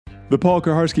The Paul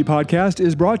Kuharsky Podcast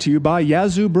is brought to you by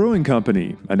Yazoo Brewing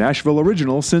Company, a Nashville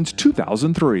original since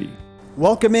 2003.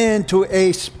 Welcome in to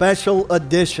a special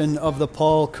edition of the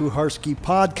Paul Kuharsky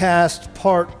Podcast,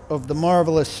 part of the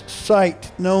marvelous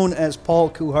site known as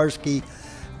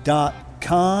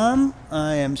paulkuharsky.com.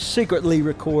 I am secretly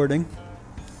recording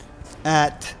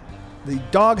at the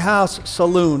Doghouse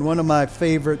Saloon, one of my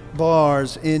favorite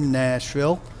bars in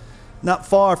Nashville, not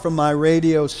far from my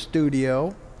radio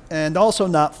studio, and also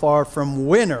not far from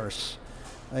Winners,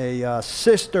 a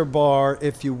sister bar,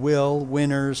 if you will.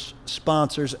 Winners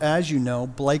sponsors, as you know,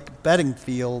 Blake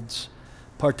Bettingfield's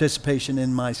participation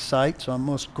in my site, so I'm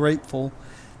most grateful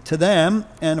to them.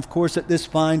 And of course, at this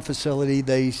fine facility,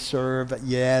 they serve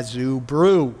Yazoo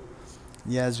Brew.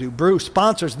 Yazoo Brew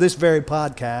sponsors this very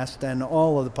podcast and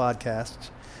all of the podcasts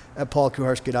at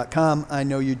paulkuharsky.com. I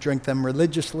know you drink them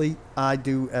religiously. I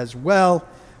do as well.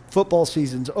 Football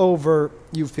season's over.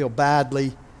 You feel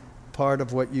badly. Part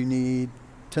of what you need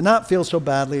to not feel so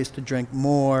badly is to drink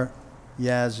more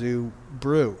Yazoo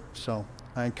Brew. So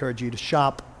I encourage you to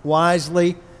shop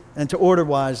wisely and to order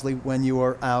wisely when you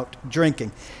are out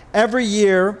drinking. Every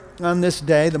year on this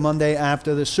day, the Monday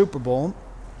after the Super Bowl,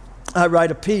 I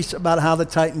write a piece about how the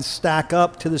Titans stack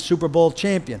up to the Super Bowl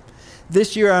champion.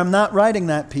 This year I'm not writing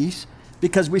that piece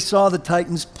because we saw the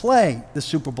Titans play the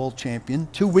Super Bowl champion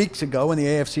 2 weeks ago in the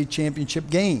AFC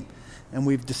Championship game. And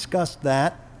we've discussed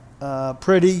that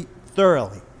pretty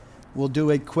thoroughly. We'll do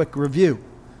a quick review.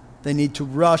 They need to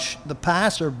rush the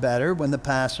passer better when the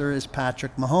passer is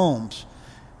Patrick Mahomes.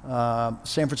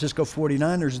 San Francisco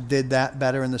 49ers did that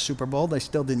better in the Super Bowl. They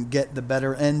still didn't get the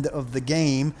better end of the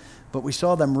game, but we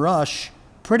saw them rush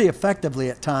pretty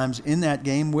effectively at times in that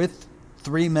game with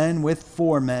 3 men, with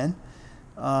 4 men.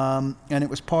 And it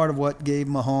was part of what gave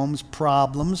Mahomes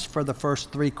problems for the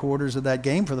first 3 quarters of that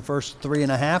game, for the first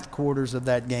 3.5 quarters of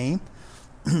that game.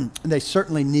 They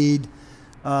certainly need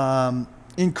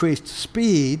increased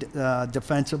speed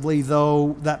defensively,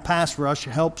 though that pass rush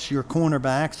helps your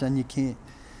cornerbacks, and you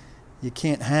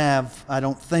can't have, I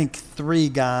don't think, 3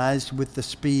 guys with the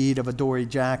speed of Adoree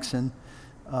Jackson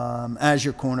as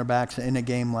your cornerbacks in a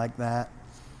game like that.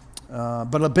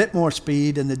 But a bit more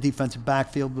speed in the defensive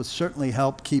backfield would certainly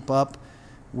help keep up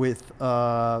with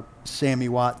Sammy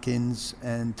Watkins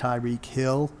and Tyreek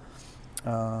Hill.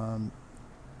 You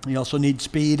also need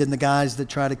speed in the guys that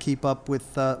try to keep up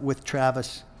with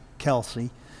Travis Kelce.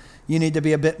 You need to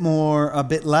be a bit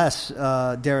less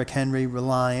Derrick Henry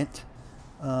reliant,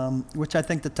 which I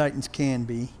think the Titans can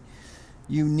be.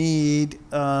 You need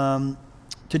to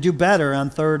do better on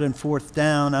 3rd and 4th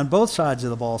down on both sides of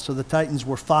the ball. So the Titans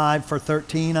were 5 for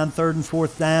 13 on 3rd and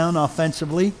 4th down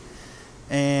offensively,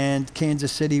 and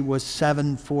Kansas City was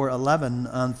 7 for 11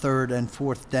 on 3rd and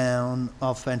 4th down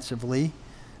offensively.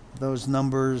 Those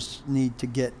numbers need to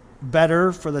get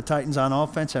better for the Titans on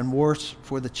offense and worse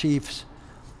for the Chiefs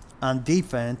on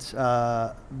defense.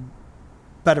 Better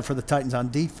for the Titans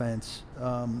on defense,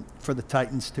 for the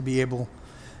Titans to be able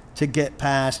to get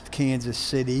past Kansas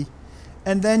City.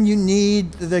 And then you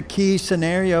need the key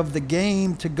scenario of the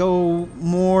game to go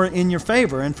more in your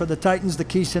favor. And for the Titans, the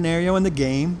key scenario in the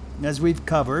game, as we've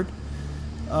covered,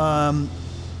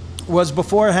 was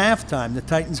before halftime. The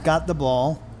Titans got the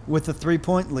ball with a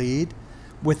 3-point lead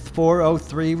with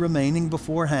 4:03 remaining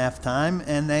before halftime,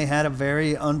 and they had a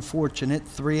very unfortunate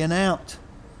 3-and-out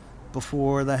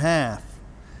before the half.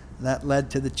 That led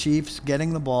to the Chiefs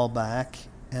getting the ball back,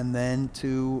 and then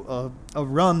to a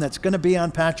run that's going to be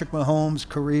on Patrick Mahomes'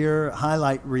 career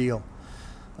highlight reel.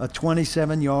 A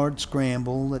 27-yard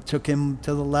scramble that took him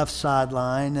to the left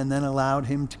sideline and then allowed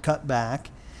him to cut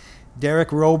back.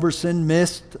 Derek Roberson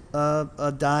missed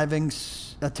a diving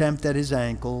attempt at his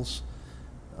ankles.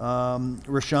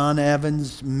 Rashaan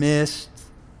Evans missed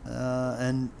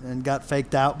and got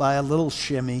faked out by a little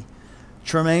shimmy.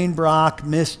 Tremaine Brock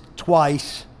missed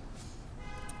twice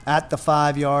at the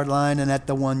 5-yard line and at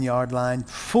the 1-yard line,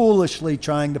 foolishly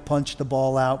trying to punch the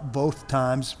ball out both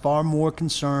times, far more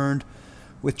concerned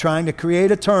with trying to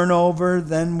create a turnover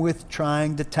than with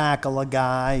trying to tackle a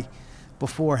guy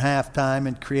before halftime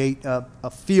and create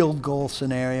a field goal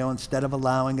scenario instead of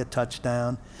allowing a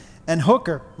touchdown. And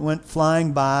Hooker went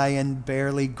flying by and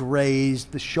barely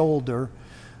grazed the shoulder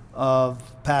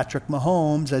of Patrick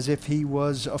Mahomes as if he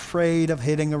was afraid of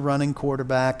hitting a running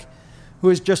quarterback who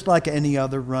is just like any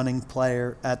other running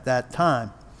player at that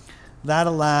time. That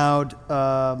allowed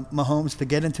Mahomes to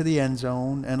get into the end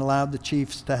zone and allowed the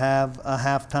Chiefs to have a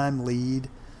halftime lead,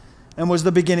 and was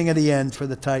the beginning of the end for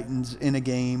the Titans in a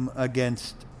game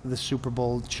against the Super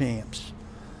Bowl champs.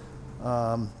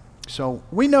 So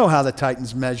we know how the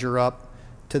Titans measure up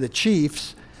to the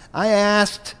Chiefs. I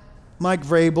asked Mike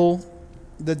Vrabel,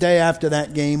 the day after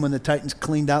that game when the Titans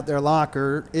cleaned out their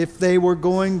locker, if they were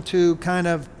going to kind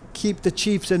of keep the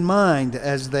Chiefs in mind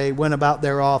as they went about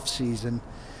their offseason,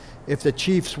 if the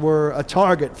Chiefs were a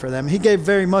target for them. He gave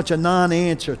very much a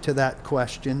non-answer to that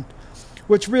question,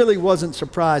 which really wasn't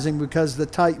surprising because the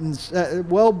Titans,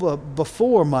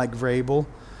 before Mike Vrabel,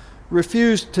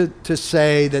 refused to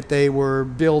say that they were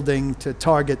building to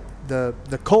target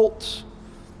the Colts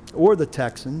or the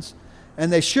Texans, and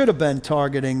they should have been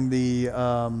targeting the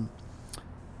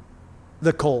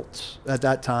Colts at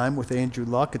that time with Andrew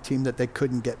Luck, a team that they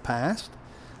couldn't get past.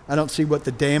 I don't see what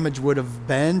the damage would have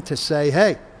been to say,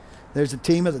 hey, there's a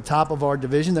team at the top of our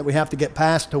division that we have to get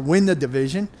past to win the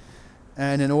division,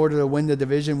 and in order to win the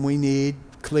division, we need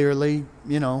clearly,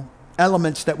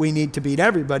 elements that we need to beat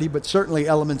everybody, but certainly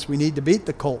elements we need to beat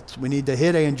the Colts. We need to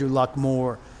hit Andrew Luck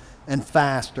more and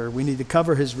faster. We need to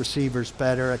cover his receivers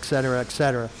better, et cetera, et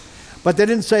cetera. But they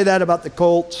didn't say that about the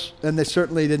Colts, and they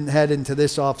certainly didn't head into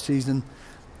this offseason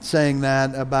saying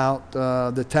that about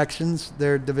the Texans,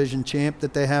 their division champ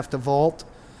that they have to vault,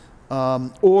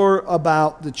 or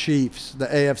about the Chiefs, the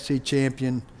AFC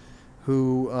champion,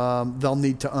 who they'll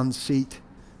need to unseat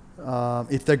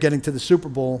if they're getting to the Super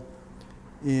Bowl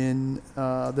in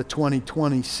the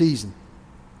 2020 season.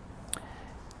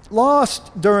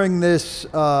 Lost during this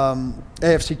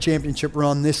AFC championship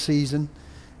run this season,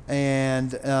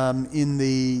 and in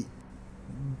the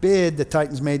bid the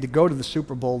Titans made to go to the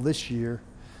Super Bowl this year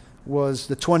was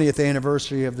the 20th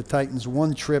anniversary of the Titans'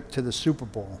 one trip to the Super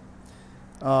Bowl.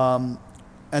 And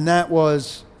that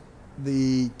was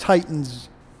the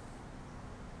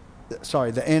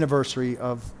anniversary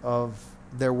of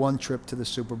their one trip to the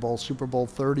Super Bowl, Super Bowl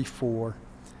 34.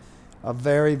 A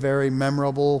very, very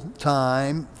memorable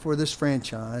time for this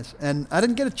franchise. And I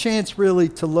didn't get a chance really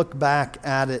to look back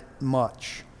at it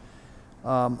much.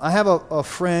 I have a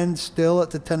friend still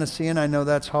at the Tennessean. I know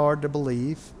that's hard to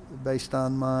believe based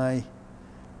on my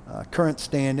current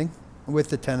standing with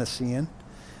the Tennessean.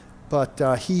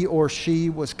 But he or she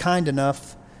was kind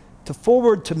enough to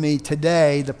forward to me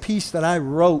today the piece that I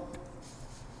wrote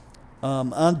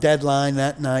on deadline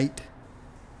that night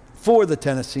for the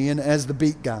Tennessean as the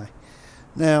beat guy.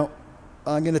 Now,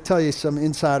 I'm going to tell you some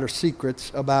insider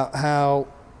secrets about how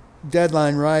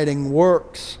deadline writing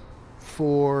works.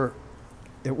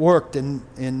 It worked in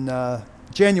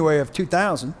January of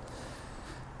 2000.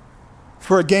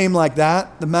 For a game like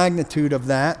that, the magnitude of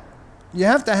that, you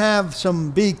have to have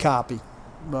some B copy.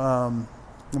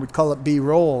 We call it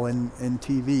B-roll in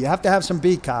TV. You have to have some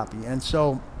B copy. And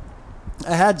so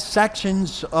I had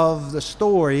sections of the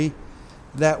story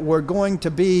that were going to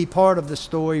be part of the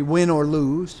story, win or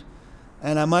lose.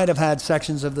 And I might have had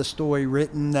sections of the story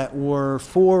written that were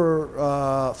for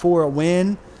a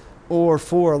win or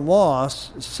for a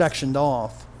loss, sectioned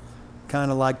off, kind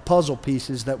of like puzzle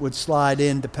pieces that would slide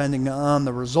in depending on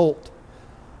the result.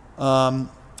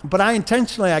 But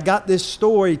I got this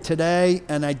story today,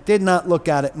 and I did not look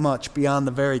at it much beyond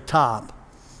the very top.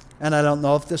 And I don't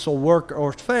know if this will work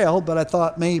or fail, but I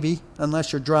thought maybe,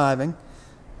 unless you're driving.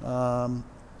 And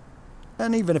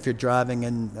even if you're driving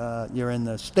and you're in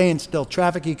the standstill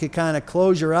traffic, you could kind of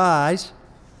close your eyes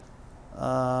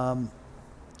and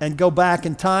go back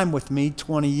in time with me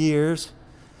 20 years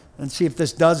and see if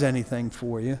this does anything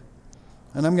for you.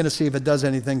 And I'm going to see if it does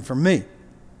anything for me.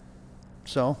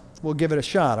 So we'll give it a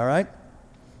shot, all right?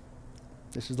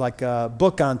 This is like a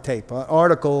book on tape, an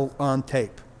article on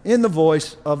tape, in the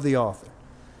voice of the author.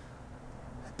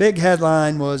 Big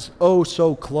headline was, "Oh,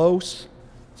 so close."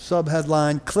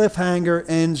 Subheadline, "Cliffhanger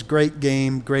ends great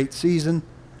game, great season,"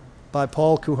 by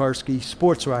Paul Kuharski,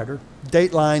 sports writer,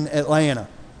 Dateline Atlanta.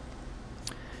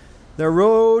 Their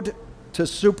road to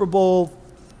Super Bowl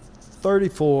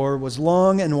 34 was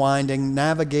long and winding,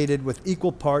 navigated with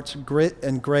equal parts grit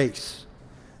and grace.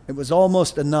 It was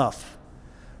almost enough,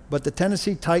 but the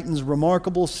Tennessee Titans'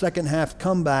 remarkable second-half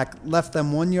comeback left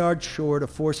them 1 yard short of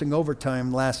forcing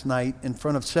overtime last night in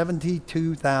front of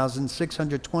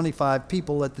 72,625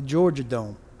 people at the Georgia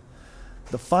Dome.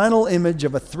 The final image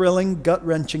of a thrilling,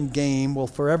 gut-wrenching game will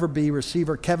forever be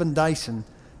receiver Kevin Dyson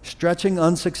stretching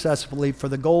unsuccessfully for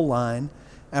the goal line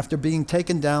after being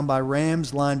taken down by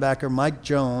Rams linebacker Mike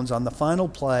Jones on the final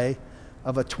play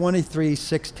of a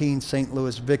 23-16 St.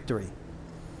 Louis victory.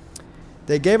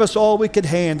 "They gave us all we could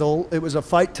handle. It was a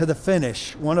fight to the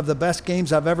finish. One of the best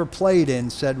games I've ever played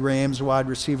in," said Rams wide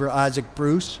receiver Isaac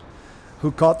Bruce, who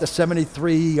caught the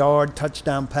 73-yard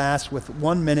touchdown pass with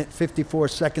 1 minute 54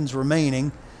 seconds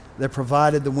remaining that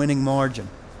provided the winning margin.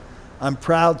 "I'm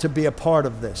proud to be a part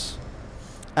of this."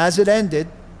 As it ended,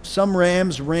 some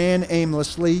Rams ran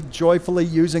aimlessly, joyfully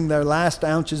using their last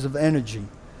ounces of energy.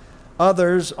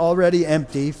 Others, already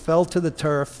empty, fell to the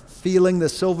turf, feeling the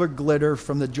silver glitter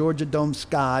from the Georgia Dome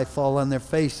sky fall on their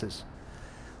faces.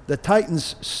 The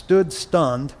Titans stood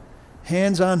stunned,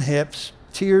 hands on hips,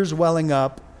 tears welling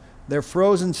up, their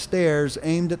frozen stares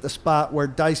aimed at the spot where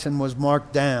Dyson was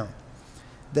marked down.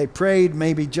 They prayed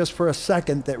maybe just for a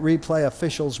second that replay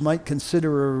officials might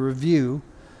consider a review,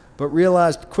 but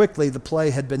realized quickly the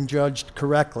play had been judged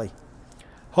correctly.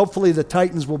 Hopefully the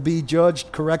Titans will be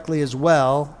judged correctly as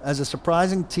well, as a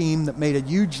surprising team that made a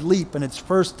huge leap in its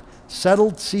first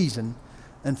settled season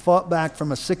and fought back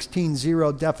from a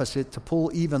 16-0 deficit to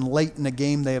pull even late in a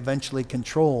game they eventually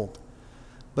controlled.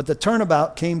 But the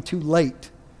turnabout came too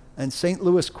late, and St.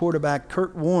 Louis quarterback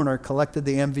Kurt Warner collected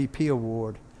the MVP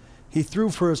award. He threw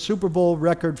for a Super Bowl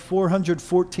record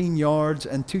 414 yards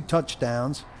and 2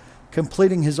 touchdowns,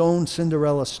 completing his own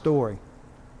Cinderella story.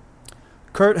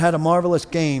 Kurt had a marvelous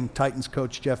game, Titans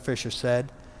coach Jeff Fisher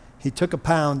said. He took a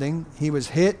pounding. He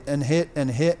was hit and hit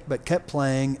and hit, but kept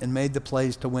playing and made the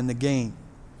plays to win the game.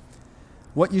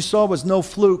 What you saw was no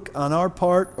fluke on our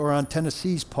part or on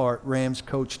Tennessee's part, Rams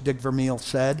coach Dick Vermeil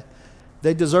said.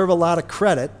 They deserve a lot of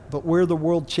credit, but we're the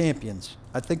world champions.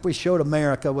 I think we showed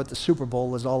America what the Super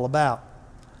Bowl is all about.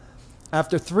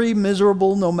 After 3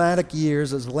 miserable nomadic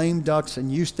years as lame ducks in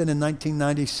Houston in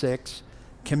 1996,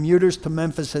 commuters to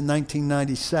Memphis in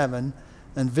 1997,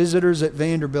 and visitors at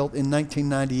Vanderbilt in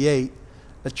 1998,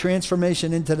 a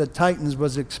transformation into the Titans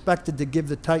was expected to give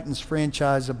the Titans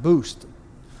franchise a boost.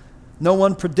 No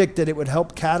one predicted it would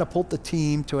help catapult the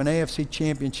team to an AFC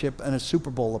championship and a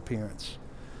Super Bowl appearance.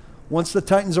 Once the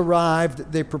Titans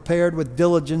arrived, they prepared with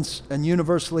diligence and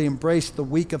universally embraced the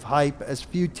week of hype as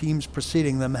few teams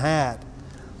preceding them had.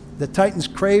 The Titans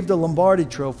craved a Lombardi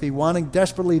trophy, wanting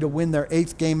desperately to win their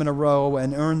 8th game in a row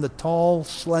and earn the tall,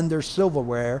 slender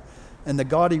silverware and the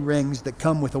gaudy rings that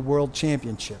come with a world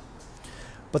championship.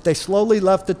 But they slowly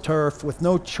left the turf with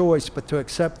no choice but to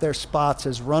accept their spots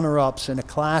as runner-ups in a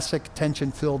classic,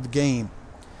 tension-filled game.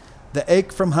 The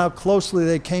ache from how closely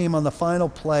they came on the final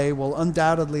play will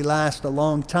undoubtedly last a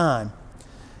long time.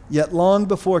 Yet long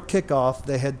before kickoff,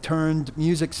 they had turned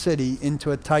Music City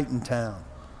into a Titan town.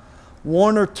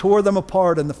 Warner tore them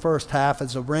apart in the first half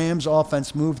as the Rams'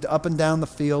 offense moved up and down the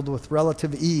field with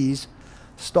relative ease,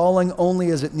 stalling only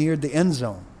as it neared the end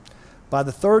zone. By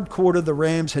the third quarter, the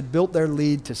Rams had built their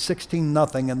lead to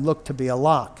 16-0 and looked to be a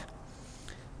lock.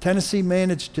 Tennessee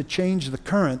managed to change the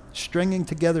current, stringing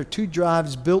together 2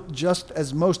 drives built just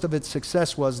as most of its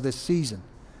success was this season,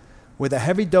 with a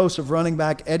heavy dose of running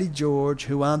back Eddie George,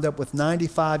 who wound up with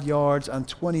 95 yards on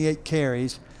 28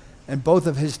 carries, and both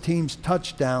of his team's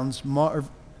touchdowns, marvelous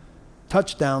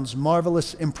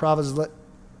improvisation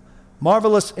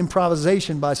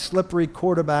by slippery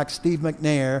quarterback Steve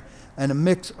McNair, and a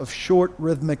mix of short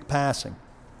rhythmic passing.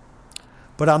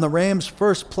 But on the Rams'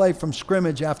 first play from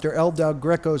scrimmage after El Del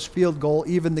Greco's field goal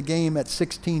evened the game at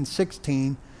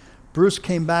 16-16, Bruce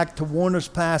came back to Warner's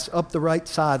pass up the right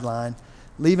sideline,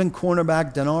 leaving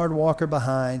cornerback Denard Walker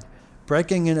behind,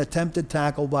 breaking an attempted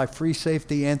tackle by free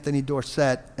safety Anthony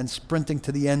Dorsett and sprinting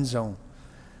to the end zone.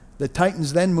 The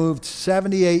Titans then moved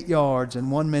 78 yards in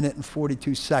 1 minute and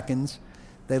 42 seconds.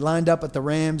 They lined up at the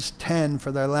Rams' 10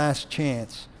 for their last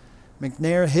chance.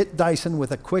 McNair hit Dyson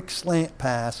with a quick slant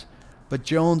pass, but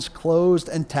Jones closed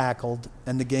and tackled,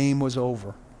 and the game was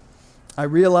over. I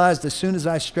realized as soon as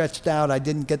I stretched out I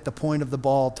didn't get the point of the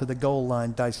ball to the goal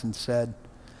line, Dyson said.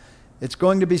 It's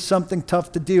going to be something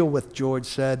tough to deal with, George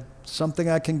said. Something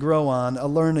I can grow on, a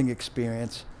learning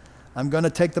experience. I'm going to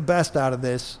take the best out of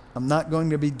this. I'm not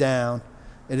going to be down.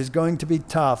 It is going to be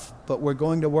tough, but we're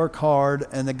going to work hard,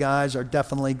 and the guys are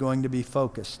definitely going to be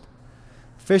focused.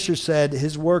 Fisher said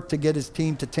his work to get his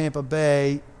team to Tampa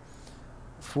Bay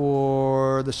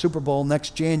for the Super Bowl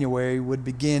next January would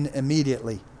begin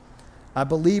immediately. I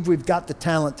believe we've got the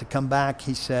talent to come back,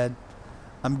 he said.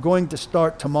 I'm going to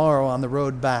start tomorrow on the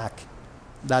road back.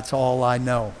 That's all I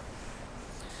know.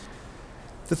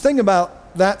 The thing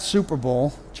about that Super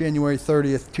Bowl, January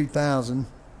 30th, 2000,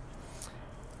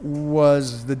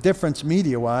 was the difference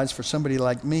media-wise for somebody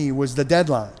like me was the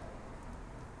deadline.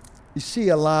 You see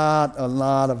a lot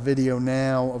of video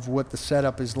now of what the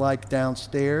setup is like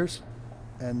downstairs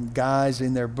and guys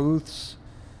in their booths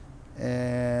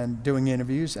and doing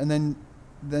interviews, and then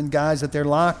guys at their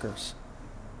lockers.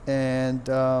 And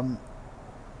the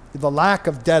lack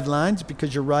of deadlines,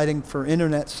 because you're writing for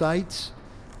internet sites,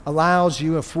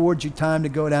 affords you time to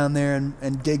go down there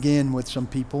and dig in with some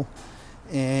people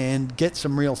and get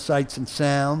some real sights and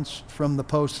sounds from the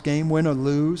post game, win or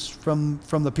lose, from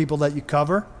the people that you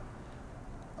cover.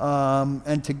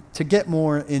 And to get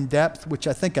more in depth, which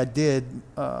I think I did.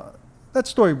 That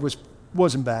story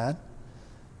wasn't bad.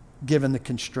 given the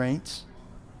constraints.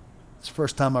 It's the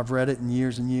first time I've read it in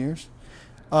years and years.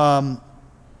 But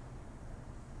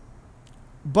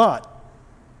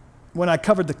when I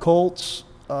covered the Colts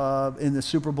in the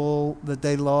Super Bowl that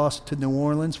they lost to New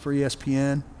Orleans for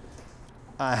ESPN,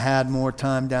 I had more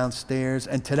time downstairs.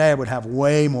 And today I would have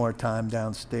way more time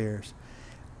downstairs.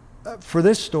 For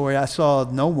this story, I saw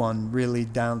no one really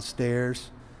downstairs.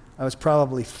 I was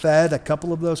probably fed a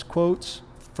couple of those quotes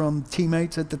from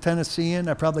teammates at the Tennessean.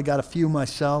 I probably got a few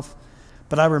myself.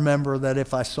 But I remember that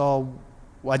if I saw,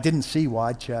 well, I didn't see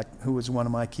Wycheck, who was one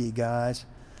of my key guys.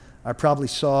 I probably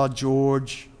saw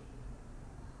George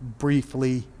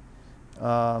briefly,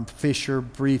 Fisher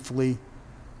briefly.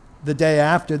 The day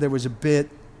after, there was a bit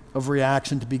of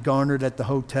reaction to be garnered at the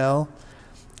hotel.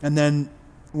 And then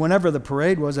whenever the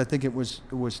parade was, I think it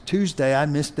was Tuesday, I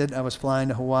missed it. I was flying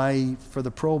to Hawaii for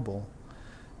the Pro Bowl.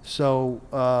 So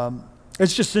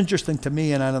it's just interesting to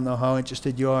me, and I don't know how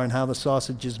interested you are in how the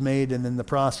sausage is made and in the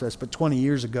process, but 20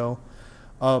 years ago,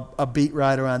 a beat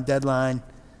writer on Deadline,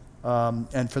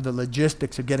 and for the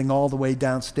logistics of getting all the way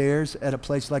downstairs at a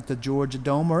place like the Georgia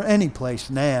Dome or any place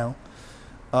now,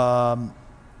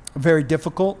 very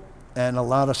difficult and a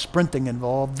lot of sprinting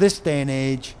involved. This day and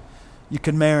age, you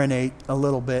can marinate a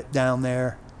little bit down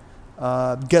there,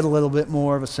 get a little bit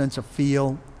more of a sense of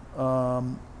feel,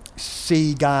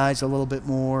 see guys a little bit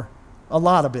more, a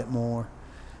lot of bit more,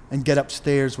 and get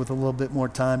upstairs with a little bit more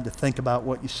time to think about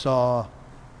what you saw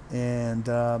and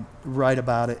write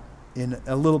about it in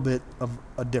a little bit of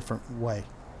a different way.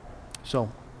 So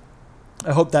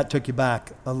I hope that took you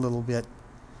back a little bit.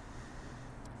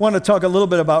 Want to talk a little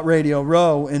bit about Radio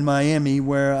Row in Miami,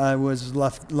 where I was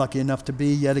lucky enough to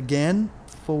be yet again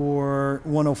for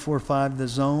 104.5 The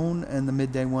Zone and the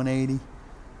Midday 180,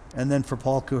 and then for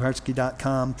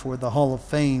PaulKuharsky.com for the Hall of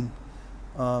Fame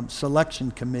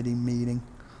selection committee meeting.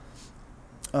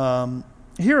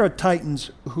 Here are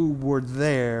Titans who were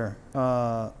there.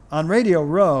 On Radio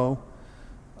Row,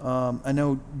 I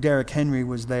know Derrick Henry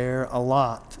was there a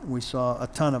lot. We saw a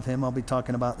ton of him. I'll be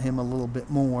talking about him a little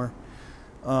bit more.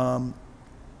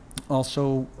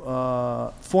 Also,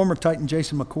 former Titan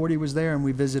Jason McCourty was there, and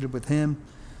we visited with him.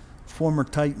 Former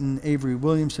Titan Avery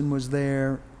Williamson was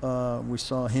there. We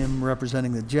saw him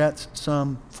representing the Jets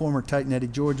some. Former Titan Eddie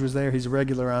George was there. He's a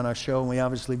regular on our show, and we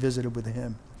obviously visited with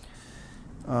him.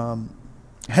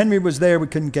 Henry was there. We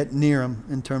couldn't get near him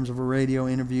in terms of a radio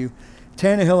interview.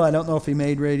 Tannehill, I don't know if he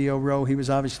made Radio Row. He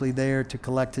was obviously there to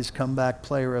collect his Comeback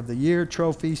Player of the Year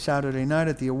trophy Saturday night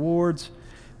at the awards.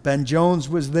 Ben Jones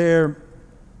was there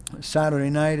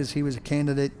Saturday night as he was a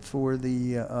candidate for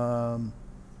the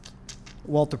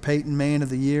Walter Payton Man of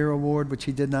the Year award, which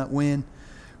he did not win.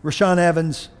 Rashaan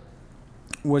Evans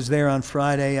was there on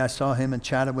Friday. I saw him and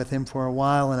chatted with him for a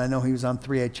while, and I know he was on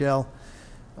 3HL.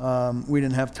 We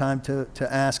didn't have time to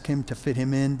ask him to fit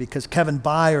him in because Kevin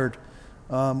Byard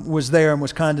was there and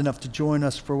was kind enough to join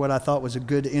us for what I thought was a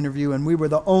good interview, and we were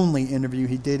the only interview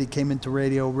he did. He came into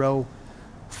Radio Row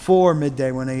for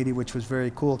Midday 180, which was very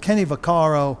cool. Kenny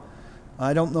Vaccaro,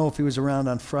 I don't know if he was around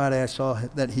on Friday. I saw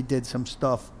that he did some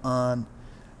stuff on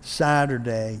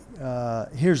Saturday.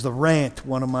 Here's the rant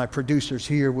one of my producers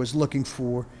here was looking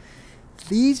for.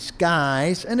 These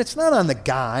guys, and it's not on the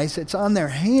guys, it's on their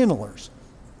handlers.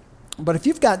 But if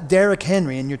you've got Derrick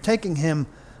Henry and you're taking him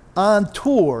on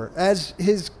tour as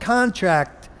his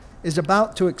contract is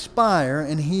about to expire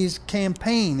and he's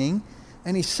campaigning,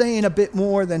 and he's saying a bit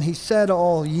more than he said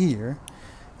all year.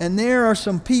 And there are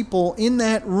some people in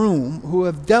that room who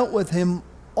have dealt with him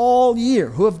all year,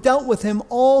 who have dealt with him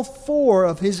all 4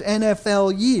 of his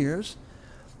NFL years.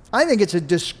 I think it's a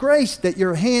disgrace that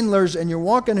your handlers and you're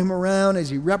walking him around as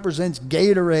he represents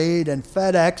Gatorade and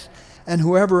FedEx and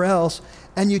whoever else,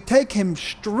 and you take him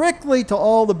strictly to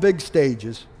all the big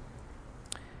stages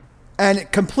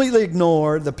and completely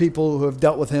ignore the people who have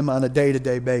dealt with him on a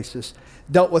day-to-day basis.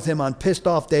 Dealt with him on pissed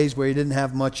off days where he didn't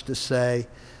have much to say,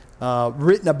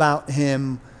 written about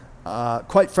him,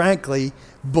 quite frankly,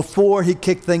 before he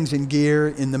kicked things in gear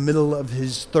in the middle of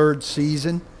his 3rd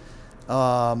season,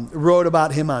 wrote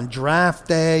about him on draft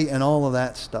day and all of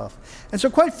that stuff. And so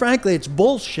quite frankly, it's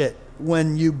bullshit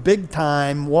when you big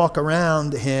time walk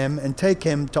around him and take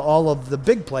him to all of the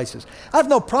big places. I have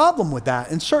no problem with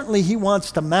that. And certainly he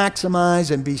wants to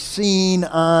maximize and be seen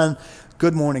on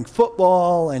Good Morning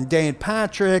Football and Dan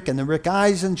Patrick and the Rich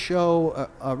Eisen Show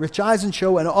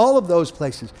and all of those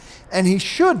places. And he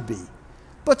should be.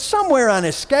 But somewhere on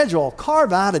his schedule,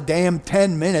 carve out a damn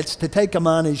 10 minutes to take him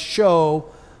on his show,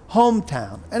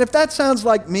 Hometown. And if that sounds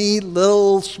like me,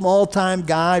 little small-time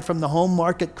guy from the home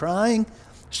market crying,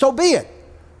 so be it.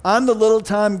 I'm the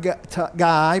little-time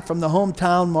guy from the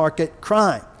hometown market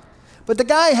crying. But the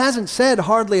guy hasn't said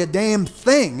hardly a damn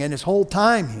thing in his whole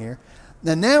time here.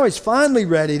 And now he's finally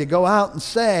ready to go out and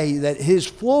say that his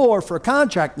floor for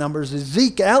contract numbers is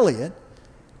Zeke Elliott.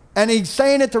 And he's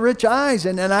saying it to Rich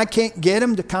Eisen, and I can't get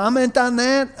him to comment on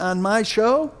that on my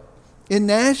show in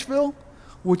Nashville,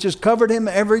 which has covered him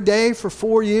every day for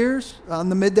 4 years on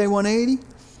the Midday 180.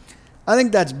 I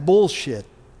think that's bullshit.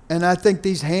 And I think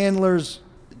these handlers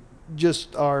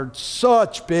just are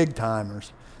such big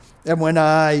timers. And when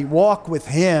I walk with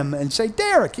him and say,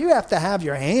 Derek, you have to have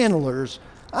your handlers.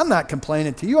 I'm not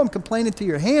complaining to you. I'm complaining to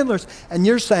your handlers. And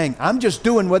you're saying, I'm just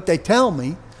doing what they tell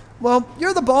me. Well,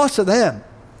 you're the boss of them.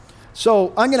 So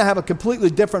I'm going to have a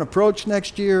completely different approach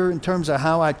next year in terms of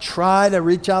how I try to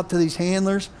reach out to these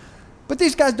handlers. But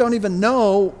these guys don't even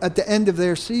know at the end of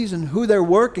their season who they're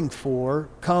working for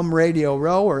come Radio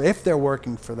Row, or if they're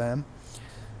working for them.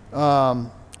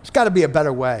 There's got to be a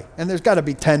better way. And there's got to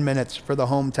be 10 minutes for the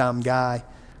hometown guy.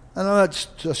 And I'm not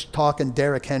just talking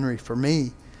Derrick Henry for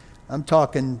me. I'm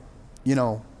talking,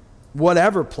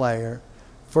 whatever player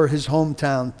for his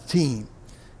hometown team.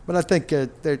 But I think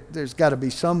there's got to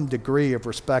be some degree of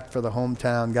respect for the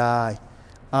hometown guy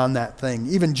on that thing.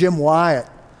 Even Jim Wyatt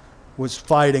was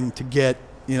fighting to get,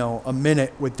 a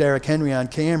minute with Derrick Henry on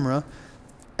camera.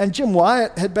 And Jim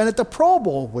Wyatt had been at the Pro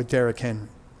Bowl with Derrick Henry.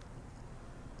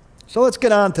 So let's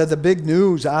get on to the big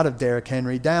news out of Derrick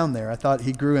Henry down there. I thought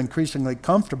he grew increasingly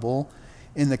comfortable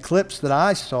in the clips that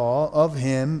I saw of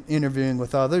him interviewing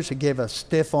with others. He gave a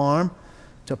stiff arm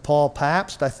to Paul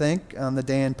Pabst, I think, on the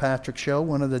Dan Patrick Show,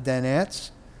 one of the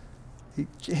Danettes. He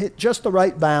hit just the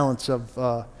right balance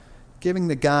of giving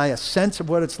the guy a sense of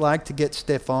what it's like to get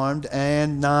stiff-armed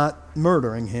and not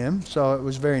murdering him. So it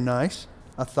was very nice,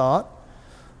 I thought.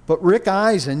 But Rich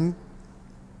Eisen,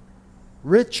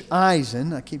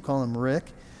 I keep calling him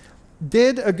Rick,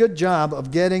 did a good job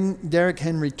of getting Derrick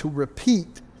Henry to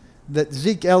repeat that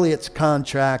Zeke Elliott's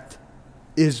contract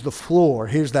is the floor.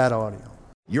 Here's that audio.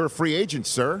 You're a free agent,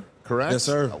 sir, correct? Yes,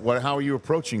 sir. How are you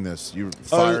approaching this? You're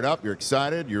fired up? You're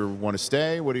excited? You want to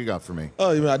stay? What do you got for me?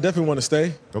 I definitely want to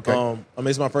stay. Okay.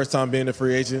 It's my first time being a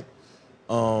free agent.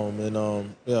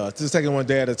 Just taking one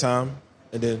day at a time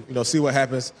and then, see what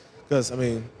happens. Because,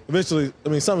 eventually,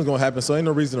 something's going to happen, so ain't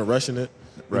no reason to rushing it.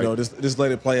 Right. Just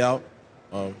let it play out.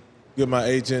 Get my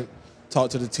agent, talk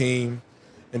to the team,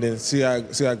 and then see how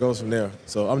it goes from there.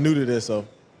 So I'm new to this, so.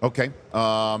 Okay.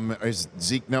 Is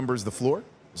Zeke numbers the floor?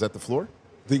 Is that the floor?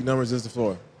 Zeke numbers is the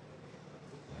floor.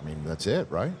 That's it,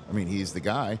 right? He's the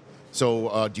guy.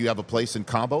 So do you have a place in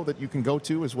Cabo that you can go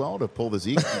to as well to pull the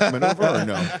Zeke maneuver, or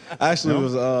no?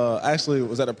 Actually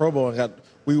was at the Pro Bowl and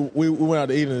we went out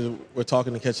to eat and we're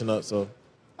talking and catching up. So.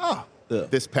 Yeah.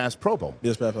 This past Pro Bowl.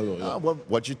 This past Pro Bowl. Yeah. Well,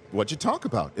 what'd you talk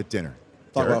about at dinner?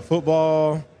 Talk about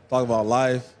football. Talk about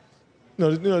life.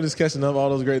 Just catching up,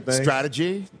 all those great things. A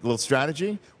little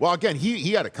strategy. Well, again,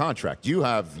 he had a contract. You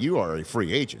are a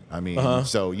free agent.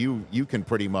 So you can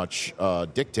pretty much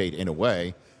dictate in a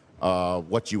way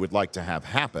what you would like to have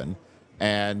happen,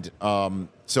 and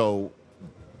so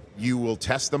you will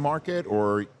test the market,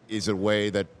 or is it a way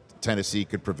that Tennessee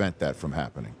could prevent that from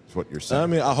happening? Is what you're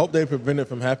saying? I hope they prevent it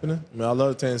from happening. I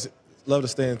love to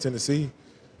stay in Tennessee,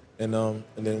 and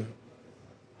then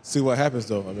see what happens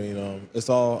though. It's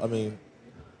all.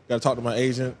 Got to talk to my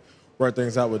agent, work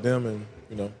things out with them,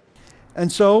 and.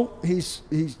 And so he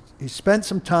spent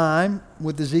some time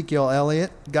with Ezekiel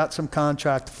Elliott, got some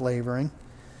contract flavoring.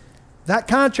 That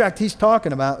contract he's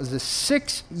talking about is a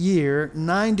 6-year,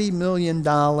 $90 million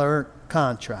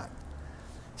contract.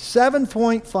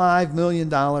 $7.5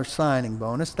 million signing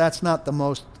bonus. That's not the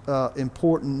most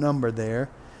important number there.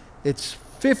 It's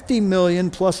 $50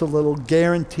 million plus a little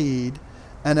guaranteed,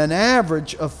 and an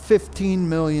average of $15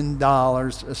 million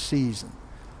a season.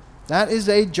 That is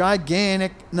a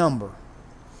gigantic number.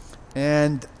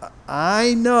 And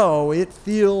I know it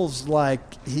feels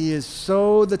like he is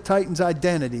so the Titans'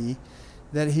 identity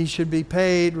that he should be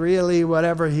paid really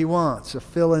whatever he wants, a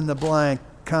fill-in-the-blank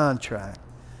contract.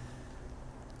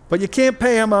 But you can't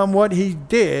pay him on what he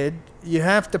did. You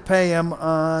have to pay him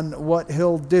on what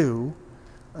he'll do.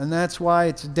 And that's why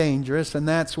it's dangerous, and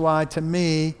that's why, to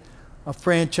me, a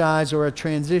franchise or a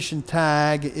transition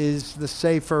tag is the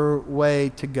safer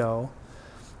way to go.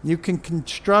 You can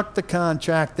construct the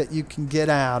contract that you can get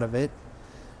out of it.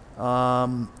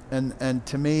 And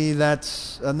to me,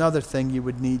 that's another thing you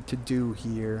would need to do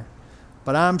here.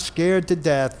 But I'm scared to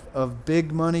death of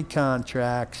big money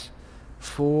contracts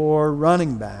for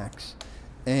running backs.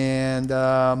 And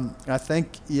I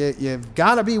think you've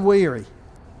got to be weary.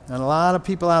 And a lot of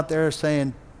people out there are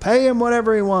saying, pay him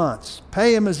whatever he wants.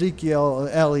 Pay him Ezekiel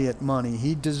Elliott money.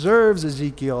 He deserves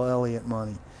Ezekiel Elliott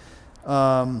money.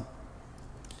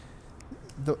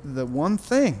 the one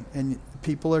thing, and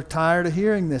people are tired of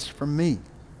hearing this from me,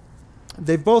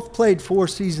 they've both played 4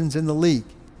 seasons in the league.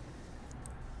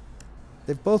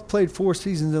 They've both played 4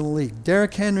 seasons in the league.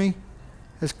 Derrick Henry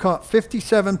has caught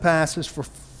 57 passes for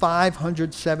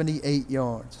 578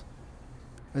 yards.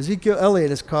 Ezekiel Elliott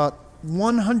has caught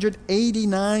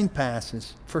 189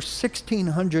 passes for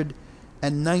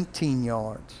 1,619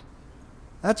 yards.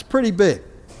 That's pretty big.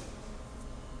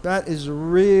 That is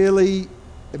really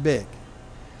big.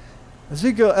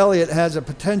 Ezekiel Elliott has a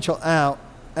potential out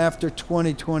after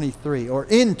 2023, or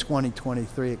in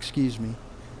 2023, excuse me.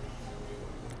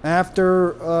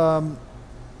 After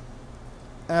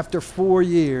 4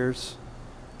 years,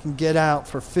 can get out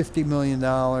for $50 million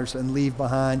and leave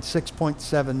behind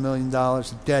 $6.7 million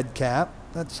dead cap.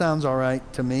 That sounds all right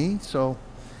to me, so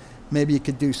maybe you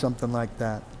could do something like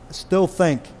that. I still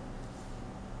think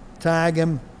tag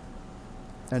him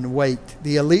and wait.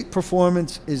 The elite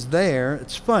performance is there.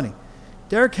 It's funny.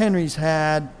 Derrick Henry's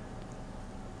had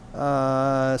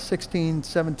 16,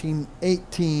 17,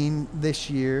 18 this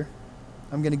year.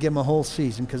 I'm going to give him a whole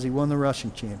season because he won the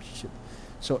rushing championship.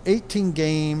 So 18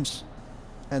 games,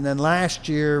 and then last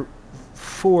year,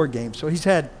 4 games. So he's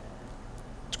had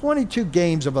 22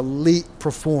 games of elite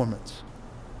performance.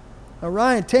 Now,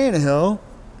 Ryan Tannehill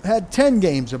had 10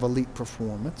 games of elite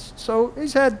performance. So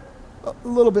he's had a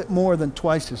little bit more than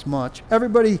twice as much.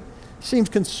 Everybody seems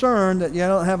concerned that you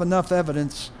don't have enough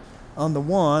evidence on the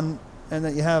one and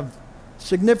that you have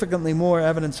significantly more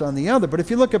evidence on the other. But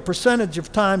if you look at percentage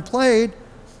of time played,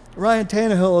 Ryan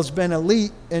Tannehill has been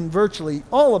elite in virtually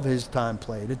all of his time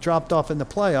played. It dropped off in the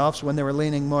playoffs when they were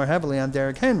leaning more heavily on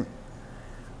Derrick Henry.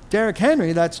 Derrick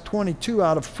Henry, that's 22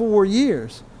 out of 4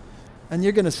 years. And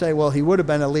you're going to say, well, he would have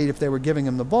been elite if they were giving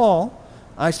him the ball.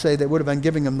 I say they would have been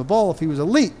giving him the ball if he was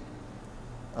elite.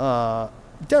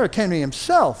 Derrick Henry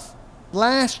himself,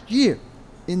 last year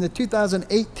in the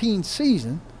 2018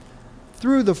 season,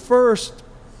 through the first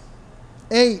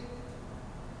 8,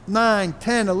 9,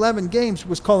 10, 11 games,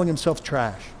 was calling himself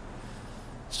trash.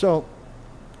 So,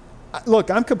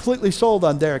 look, I'm completely sold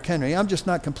on Derrick Henry. I'm just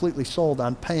not completely sold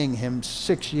on paying him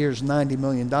 6 years, $90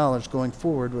 million going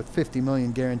forward with $50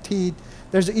 million guaranteed.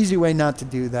 There's an easy way not to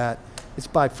do that. It's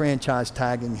by franchise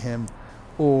tagging him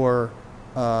or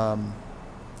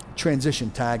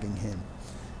transition tagging him.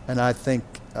 And I think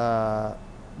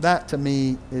that, to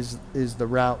me, is the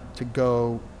route to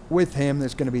go with him.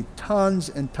 There's going to be tons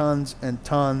and tons and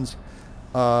tons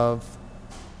of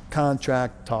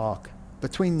contract talk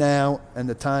between now and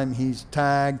the time he's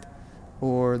tagged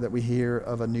or that we hear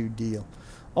of a new deal.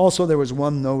 Also, there was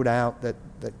one note out that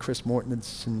Chris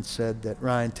Mortensen said that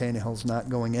Ryan Tannehill's not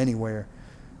going anywhere,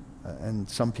 and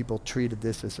some people treated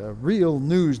this as a real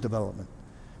news development.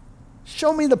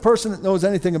 Show me the person that knows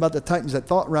anything about the Titans that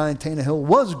thought Ryan Tannehill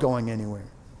was going anywhere.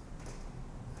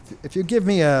 If you give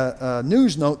me a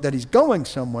news note that he's going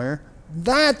somewhere,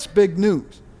 that's big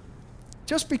news.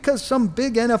 Just because some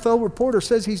big NFL reporter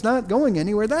says he's not going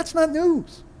anywhere, that's not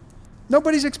news.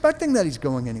 Nobody's expecting that he's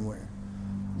going anywhere.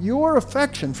 Your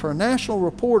affection for a national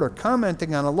reporter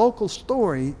commenting on a local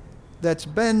story that's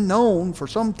been known for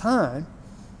some time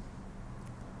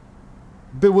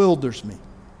bewilders me.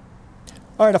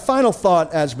 All right, a final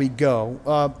thought as we go.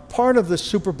 Part of the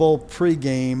Super Bowl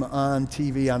pregame on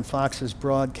TV on Fox's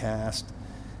broadcast,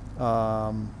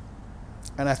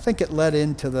 and I think it led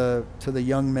into the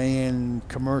young man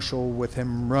commercial with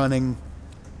him running,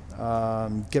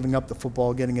 giving up the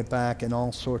football, getting it back in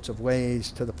all sorts of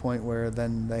ways, to the point where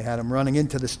then they had him running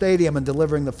into the stadium and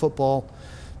delivering the football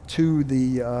to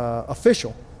the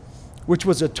official, which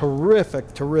was a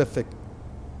terrific, terrific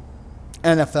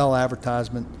NFL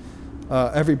advertisement.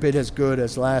 Every bit as good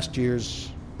as last year's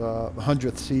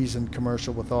 100th season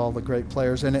commercial with all the great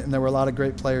players in it, and there were a lot of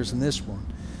great players in this one.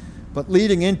 But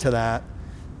leading into that,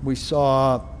 we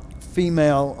saw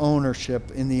female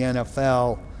ownership in the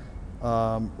NFL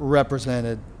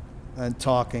represented and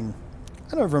talking.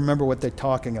 I don't remember what they're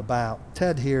talking about.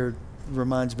 Ted here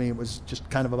reminds me it was just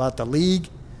kind of about the league.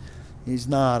 He's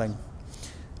nodding.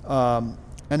 And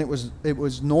it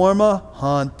was Norma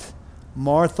Hunt,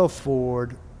 Martha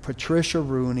Ford, Patricia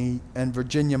Rooney, and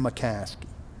Virginia McCaskey.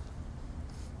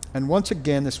 And once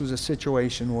again, this was a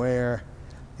situation where,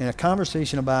 in a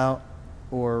conversation about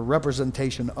or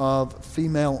representation of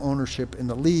female ownership in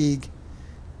the league,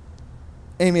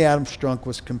 Amy Adams Strunk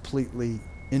was completely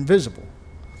invisible.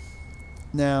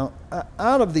 Now,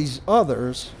 out of these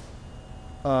others,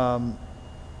 I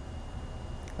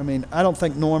don't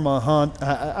think Norma Hunt,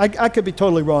 I could be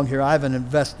totally wrong here, I haven't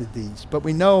invested these, but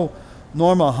we know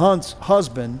Norma Hunt's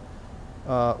husband,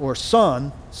 or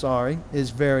son, is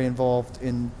very involved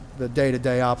in the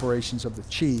day-to-day operations of the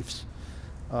Chiefs.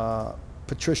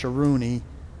 Patricia Rooney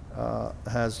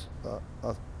has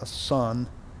a son.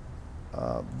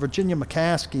 Virginia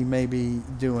McCaskey may be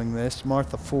doing this.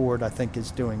 Martha Ford, I think,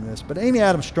 is doing this. But Amy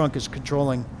Adams Strunk is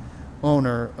controlling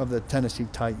owner of the Tennessee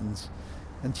Titans.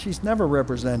 And she's never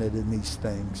represented in these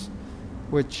things,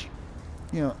 which,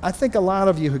 I think a lot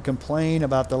of you who complain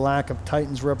about the lack of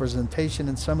Titans representation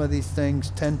in some of these things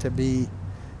tend to be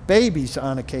babies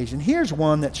on occasion. Here's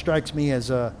one that strikes me as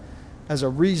a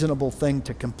reasonable thing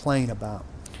to complain about.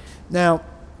 Now,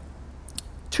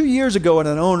 2 years ago at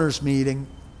an owners meeting,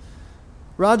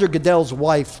 Roger Goodell's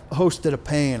wife hosted a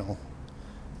panel,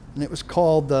 and it was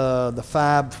called the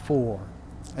Fab Four.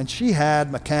 And she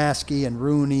had McCaskey and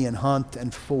Rooney and Hunt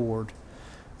and Ford.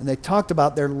 And they talked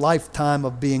about their lifetime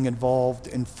of being involved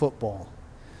in football.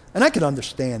 And I could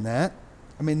understand that.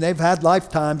 I mean, they've had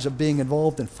lifetimes of being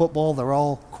involved in football. They're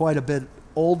all quite a bit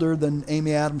older than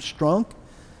Amy Adams Strunk.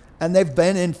 And they've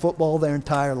been in football their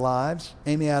entire lives.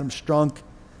 Amy Adams Strunk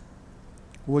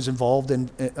was involved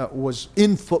was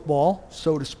in football,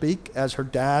 so to speak, as her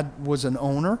dad was an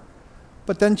owner.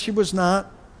 But then she was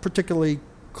not particularly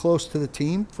close to the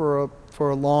team for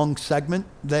a long segment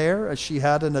there, as she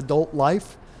had an adult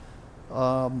life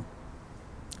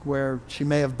where she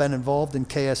may have been involved in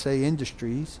KSA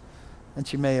Industries, and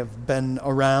she may have been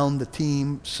around the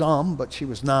team some, but she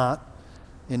was not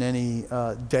in any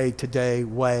day-to-day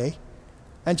way.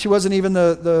 And she wasn't even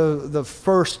the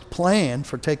first plan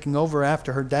for taking over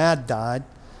after her dad died.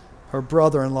 Her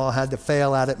brother-in-law had to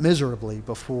fail at it miserably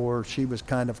before she was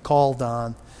kind of called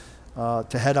on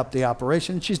to head up the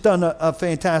operation. She's done a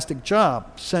fantastic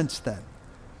job since then.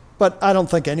 But I don't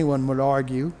think anyone would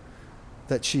argue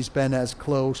that she's been as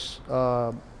close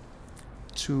to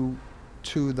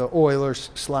the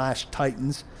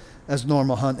Oilers/Titans as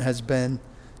Norma Hunt has been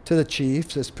to the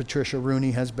Chiefs, as Patricia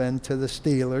Rooney has been to the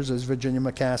Steelers, as Virginia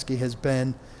McCaskey has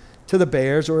been to the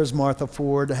Bears, or as Martha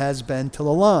Ford has been to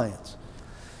the Lions.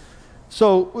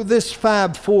 So this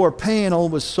Fab Four panel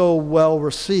was so well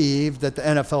received that the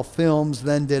NFL Films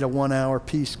then did a 1-hour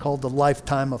piece called The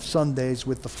Lifetime of Sundays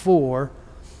with the Four.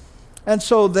 And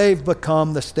so they've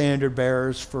become the standard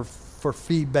bearers for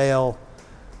female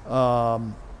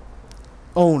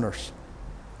owners.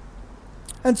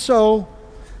 And so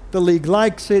the league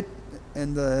likes it,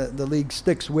 and the league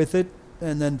sticks with it,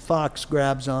 and then Fox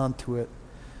grabs onto it.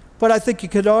 But I think you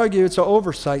could argue it's an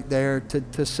oversight there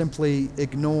to simply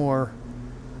ignore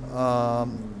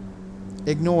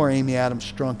Amy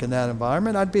Adams Strunk in that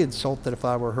environment. I'd be insulted if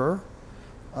I were her.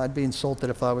 I'd be insulted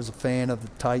if I was a fan of the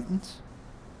Titans.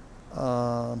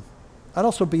 I'd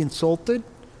also be insulted.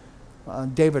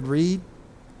 David Reed,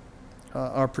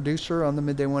 our producer on the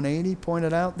Midday 180,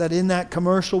 pointed out that in that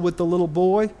commercial with the little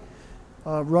boy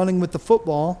running with the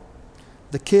football,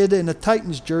 the kid in a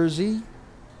Titans jersey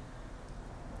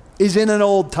is in an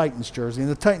old Titans jersey.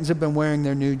 And the Titans have been wearing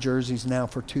their new jerseys now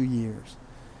for 2 years.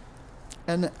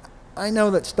 And I know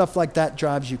that stuff like that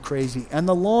drives you crazy. And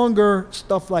the longer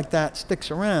stuff like that sticks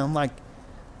around, like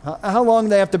how long do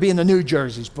they have to be in the new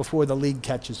jerseys before the league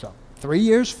catches up? 3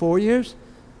 years, 4 years?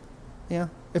 Yeah.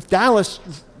 If Dallas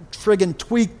friggin'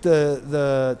 tweaked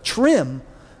the trim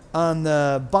on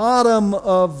the bottom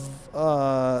of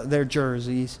their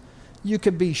jerseys, you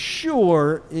could be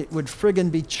sure it would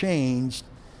friggin' be changed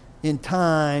in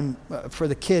time for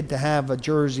the kid to have a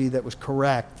jersey that was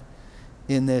correct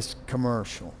in this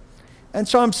commercial. And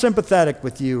so I'm sympathetic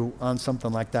with you on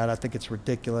something like that. I think it's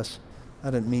ridiculous. I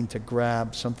didn't mean to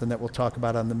grab something that we'll talk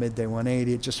about on the Midday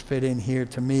 180. It just fit in here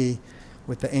to me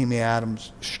with the Amy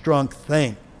Adams Strunk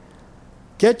thing.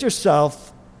 Get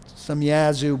yourself some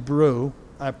Yazoo brew.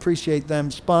 I appreciate them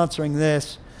sponsoring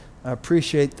this. I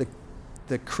appreciate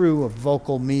the crew of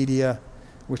Vocal Media,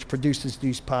 which produces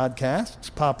these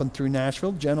podcasts, popping through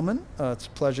Nashville. Gentlemen, it's a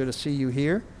pleasure to see you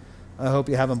here. I hope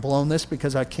you haven't blown this,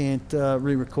 because I can't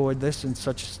re-record this in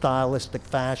such a stylistic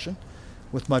fashion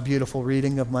with my beautiful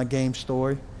reading of my game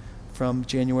story from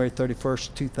January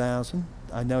 31st, 2000.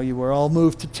 I know you were all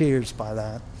moved to tears by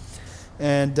that.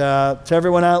 And to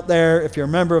everyone out there, if you're a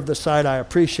member of the site, I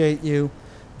appreciate you.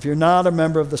 If you're not a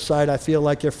member of the site, I feel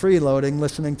like you're freeloading,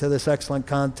 listening to this excellent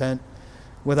content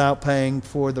without paying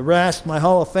for the rest. My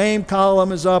Hall of Fame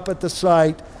column is up at the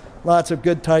site. Lots of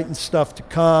good Titans stuff to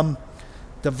come.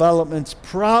 Developments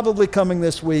probably coming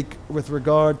this week with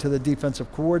regard to the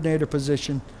defensive coordinator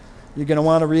position. You're going to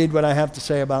want to read what I have to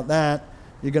say about that.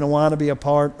 You're going to want to be a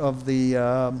part of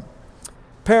the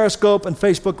Periscope and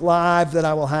Facebook Live that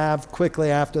I will have quickly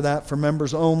after that for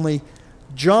members only.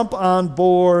 Jump on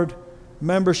board,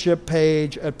 membership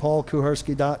page at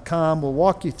paulkuharsky.com. We'll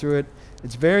walk you through it.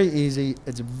 It's very easy.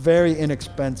 It's very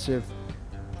inexpensive.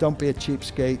 Don't be a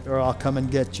cheapskate or I'll come and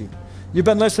get you. You've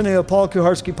been listening to the Paul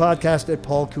Kuharsky podcast at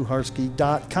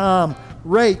paulkuharsky.com.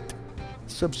 Rate,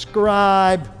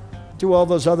 subscribe, do all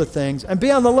those other things. And be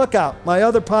on the lookout. My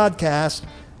other podcast,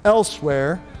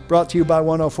 Elsewhere, brought to you by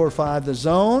 104.5 The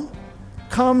Zone,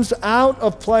 comes out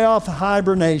of playoff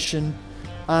hibernation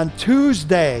on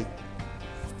Tuesday,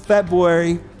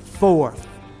 February 4th.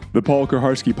 The Paul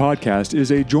Kuharsky Podcast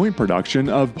is a joint production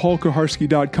of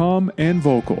paulkuharsky.com and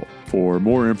Vocal. For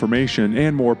more information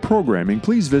and more programming,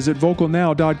 please visit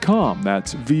vocalnow.com.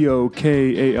 That's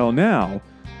VOKAL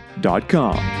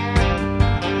now.com.